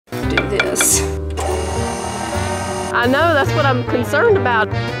this. I know, that's what I'm concerned about.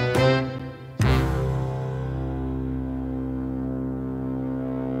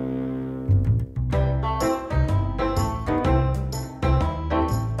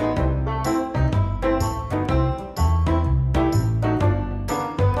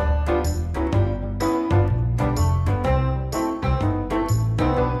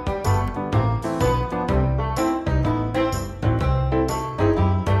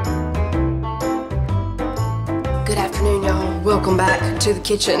 Good afternoon, y'all. Welcome back to the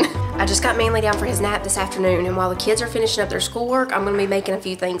kitchen. I just got Manly down for his nap this afternoon, and while the kids are finishing up their schoolwork, I'm going to be making a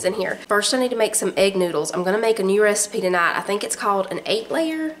few things in here. First, I need to make some egg noodles. I'm going to make a new recipe tonight. I think it's called an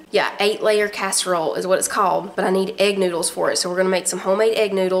 8-layer. Yeah, 8-layer casserole is what it's called, but I need egg noodles for it. So we're going to make some homemade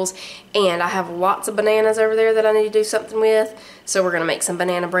egg noodles, and I have lots of bananas over there that I need to do something with. So we're going to make some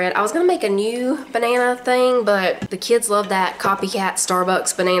banana bread. I was going to make a new banana thing, but the kids love that copycat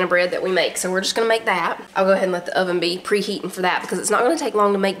Starbucks banana bread that we make. So we're just going to make that. I'll go ahead and let the oven be preheating for that because it's not going to take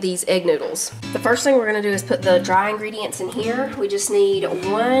long to make these egg noodles. The first thing we're going to do is put the dry ingredients in here. We just need 1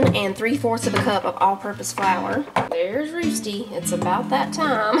 3/4 of a cup of all-purpose flour. There's Roosty. It's about that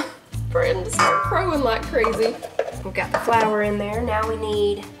time for him to start crowing like crazy. We've got the flour in there. Now we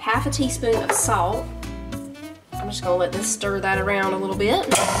need 1/2 teaspoon of salt. I'm just going to let this stir that around a little bit.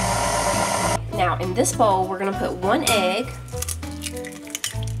 Now in this bowl we're going to put 1 egg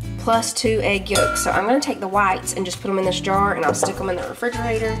plus 2 egg yolks. So I'm going to take the whites and just put them in this jar, and I'll stick them in the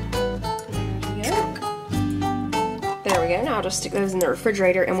refrigerator. There we go. Now I'll just stick those in the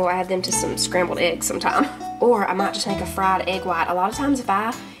refrigerator and we'll add them to some scrambled eggs sometime. Or I might just make a fried egg white. A lot of times if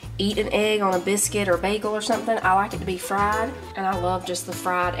I eat an egg on a biscuit or bagel or something, I like it to be fried, and I love just the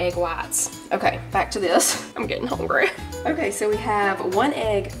fried egg whites. Okay, back to this. I'm getting hungry. Okay, so we have 1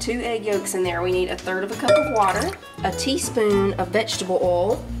 egg, 2 egg yolks in there. We need 1/3 cup of water, a teaspoon of vegetable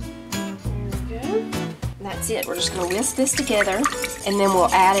oil. There we go. That's it. We're just going to whisk this together, and then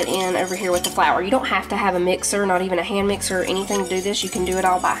we'll add it in over here with the flour. You don't have to have a mixer, not even a hand mixer or anything to do this. You can do it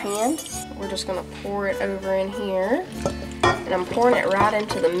all by hand. We're just going to pour it over in here. And I'm pouring it right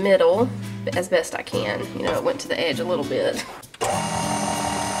into the middle as best I can. You know, it went to the edge a little bit.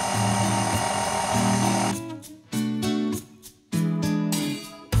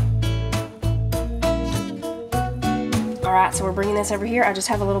 Alright, so we're bringing this over here. I just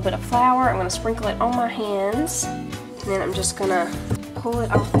have a little bit of flour. I'm going to sprinkle it on my hands. And then I'm just going to pull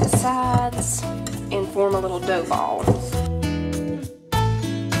it off the sides and form a little dough ball.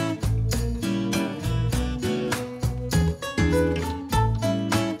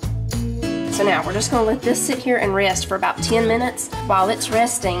 So now we're just going to let this sit here and rest for about 10 minutes. While it's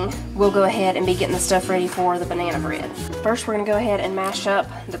resting, we'll go ahead and be getting the stuff ready for the banana bread. First, we're going to go ahead and mash up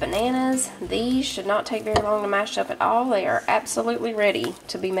the bananas. These should not take very long to mash up at all. They are absolutely ready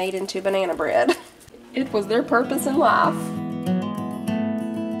to be made into banana bread. It was their purpose in life.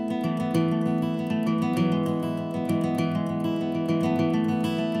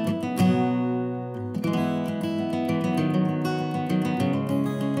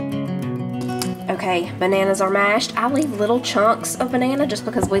 Okay, bananas are mashed. I leave little chunks of banana just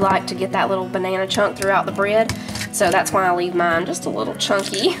because we like to get that little banana chunk throughout the bread. So that's why I leave mine just a little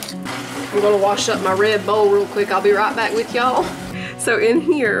chunky. I'm gonna wash up my red bowl real quick. I'll be right back with y'all. So in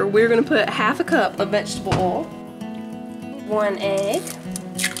here, we're gonna put 1/2 cup of vegetable oil, 1 egg,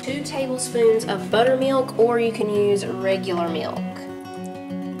 2 tablespoons of buttermilk, or you can use regular milk,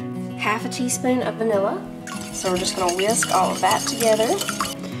 1/2 teaspoon of vanilla. So we're just gonna whisk all of that together.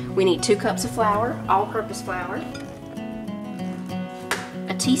 We need 2 cups of flour, all-purpose flour,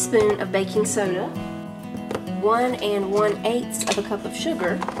 a teaspoon of baking soda, 1 1/8 of a cup of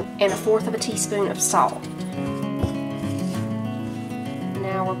sugar, and 1/4 of a teaspoon of salt.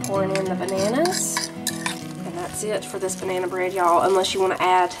 Now we're pouring in the bananas, and that's it for this banana bread, y'all, unless you want to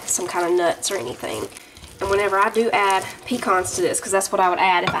add some kind of nuts or anything. And whenever I do add pecans to this, because that's what I would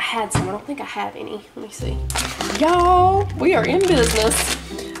add if I had some. I don't think I have any. Let me see. Y'all, we are in business.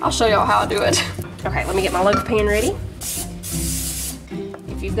 I'll show y'all how I do it. Okay, let me get my loaf pan ready.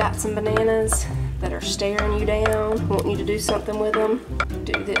 If you've got some bananas that are staring you down, wanting you to do something with them,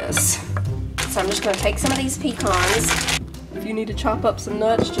 do this. So I'm just going to take some of these pecans. If you need to chop up some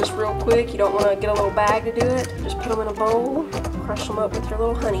nuts just real quick, you don't want to get a little bag to do it, just put them in a bowl, crush them up with your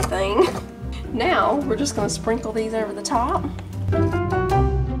little honey thing. Now, we're just going to sprinkle these over the top.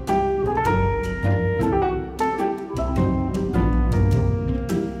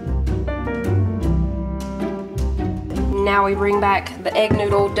 Now we bring back the egg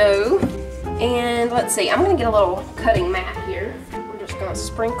noodle dough, and let's see, I'm going to get a little cutting mat here. We're just going to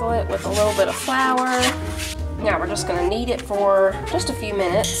sprinkle it with a little bit of flour, Now we're just gonna knead it for just a few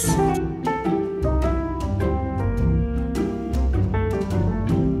minutes.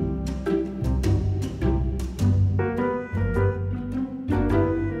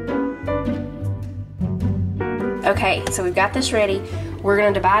 Okay, so we've got this ready. We're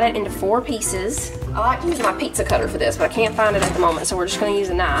gonna divide it into 4 pieces. I like to use my pizza cutter for this, but I can't find it at the moment, so we're just gonna use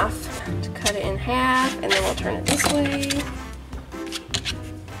a knife to cut it in half, and then we'll turn it this way.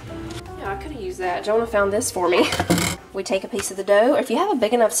 Yeah, I could have used that. Jonah found this for me. We take a piece of the dough. If you have a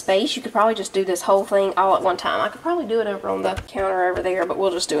big enough space, you could probably just do this whole thing all at one time. I could probably do it over on the counter over there, but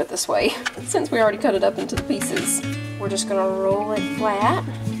we'll just do it this way since we already cut it up into the pieces. We're just gonna roll it flat.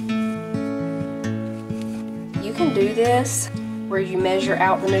 You can do this where you measure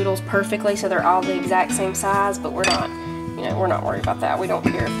out the noodles perfectly so they're all the exact same size, but we're not, you know, we're not worried about that. We don't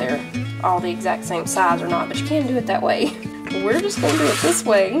care if they're all the exact same size or not, but you can do it that way. We're just gonna do it this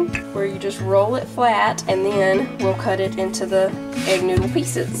way, where you just roll it flat and then we'll cut it into the egg noodle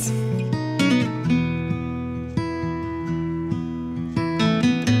pieces.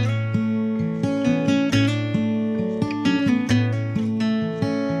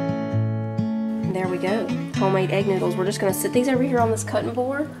 There we go, homemade egg noodles. We're just gonna sit these over here on this cutting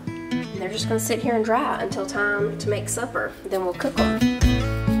board, and they're just gonna sit here and dry until time to make supper. Then we'll cook them.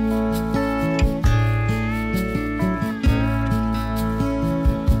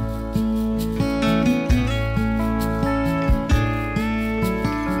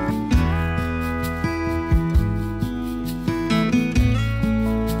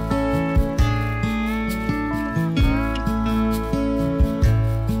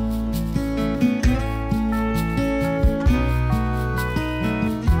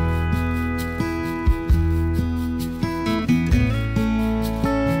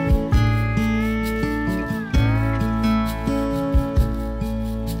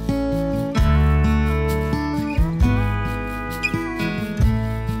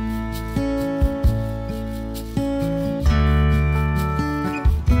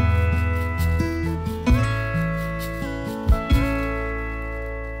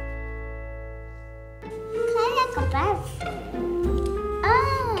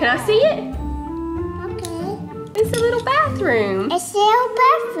 Can I see it? Okay. It's a little bathroom. It's a little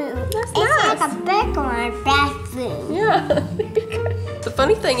bathroom. That's nice. nice. It's like a burglar bathroom. Yeah. The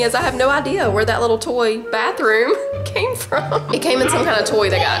funny thing is I have no idea where that little toy bathroom came from. It came in some kind of toy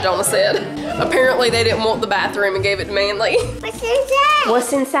they got, Jonah said. Apparently they didn't want the bathroom and gave it to Manly. What's inside?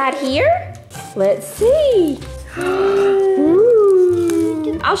 What's inside here? Let's see.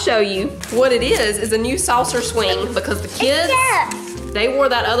 I'll show you. What it is a new saucer swing because the kids, they wore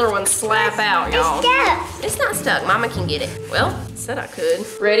that other one slap out, y'all. It's stuck. It's not stuck. Mama can get it. Well, said I could.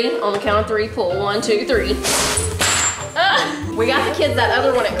 Ready? On the count of 3, pull. 1, 2, 3. We got the kids that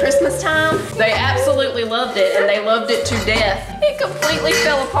other one at Christmas time. They absolutely loved it, and they loved it to death. It completely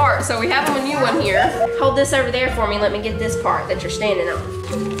fell apart, so we have them a new one here. Hold this over there for me. Let me get this part that you're standing on.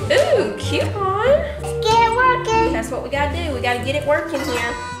 Ooh, cute one. Let's get it working. That's what we gotta do. We gotta get it working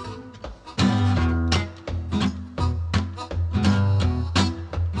here.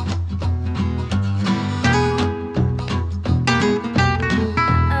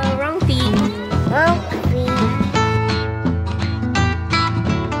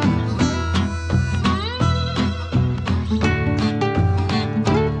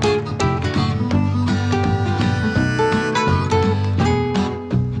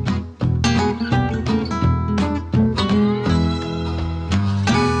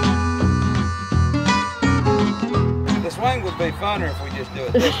 Be funner if we just do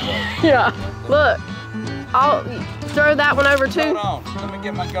it this way. Yeah, look. I'll throw that one over too. Hold on, let me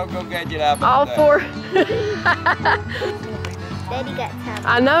get my go-go gadget out. All 4. Daddy got time.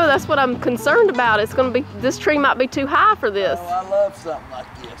 I know, that's what I'm concerned about. It's gonna be, this tree might be too high for this. Oh, I love something like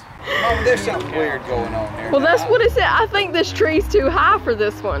this. Mama, there's something weird going on there. Well, that's what it said. I think this tree's too high for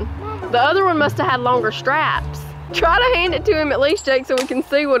this one. The other one must have had longer straps. Try to hand it to him at least, Jake, so we can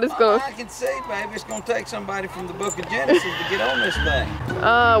see what it's going. I can see, baby. It's going to take somebody from the book of Genesis to get on this thing.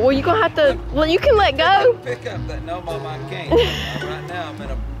 Well, you're going to have to, well, you can let go. Pick up that. No, Mama, I can't. Right now, I'm in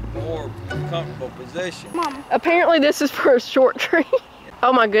a more comfortable position. Mom. Apparently, this is for a short tree.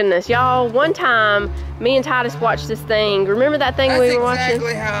 Oh, my goodness. Y'all, one time, me and Titus watched this thing. Remember that thing we were watching? That's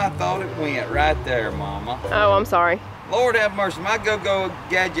exactly how I thought it went, right there, Mama. Oh, I'm sorry. Lord have mercy, my go-go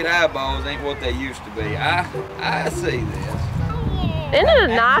gadget eyeballs ain't what they used to be. I see this. Isn't it a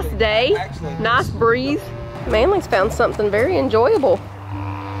nice day? Actually, nice breeze. Manly's found something very enjoyable.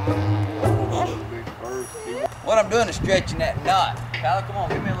 What I'm doing is stretching that knot. Kyla, come on,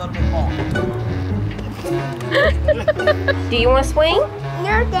 give me a little bit more. Do you want to swing?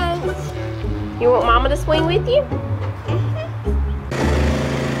 No thanks. You want Mama to swing with you?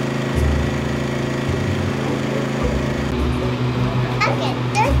 Okay,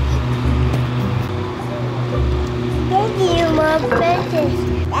 thank you, Mom.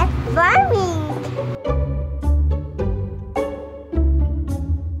 Precious. That's farming.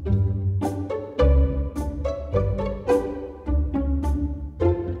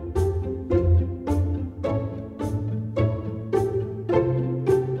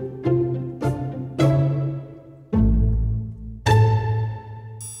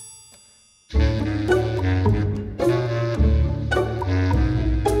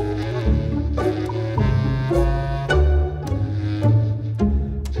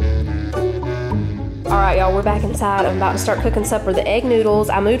 Alright y'all, we're back inside. I'm about to start cooking supper. The egg noodles,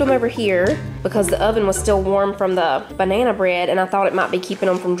 I moved them over here because the oven was still warm from the banana bread and I thought it might be keeping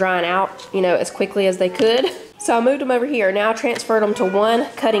them from drying out, you know, as quickly as they could. So I moved them over here. Now I transferred them to one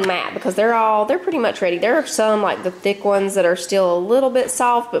cutting mat because they're pretty much ready. There are some, like the thick ones, that are still a little bit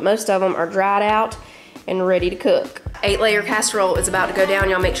soft, but most of them are dried out and ready to cook. 8-layer casserole is about to go down.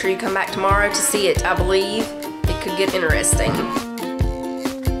 Y'all make sure you come back tomorrow to see it. I believe it could get interesting.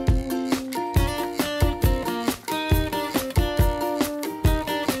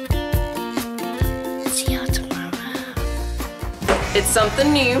 It's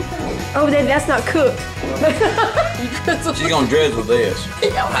something new. Oh, then that's not cooked. She's gonna drizzle this.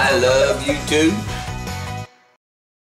 I love you too.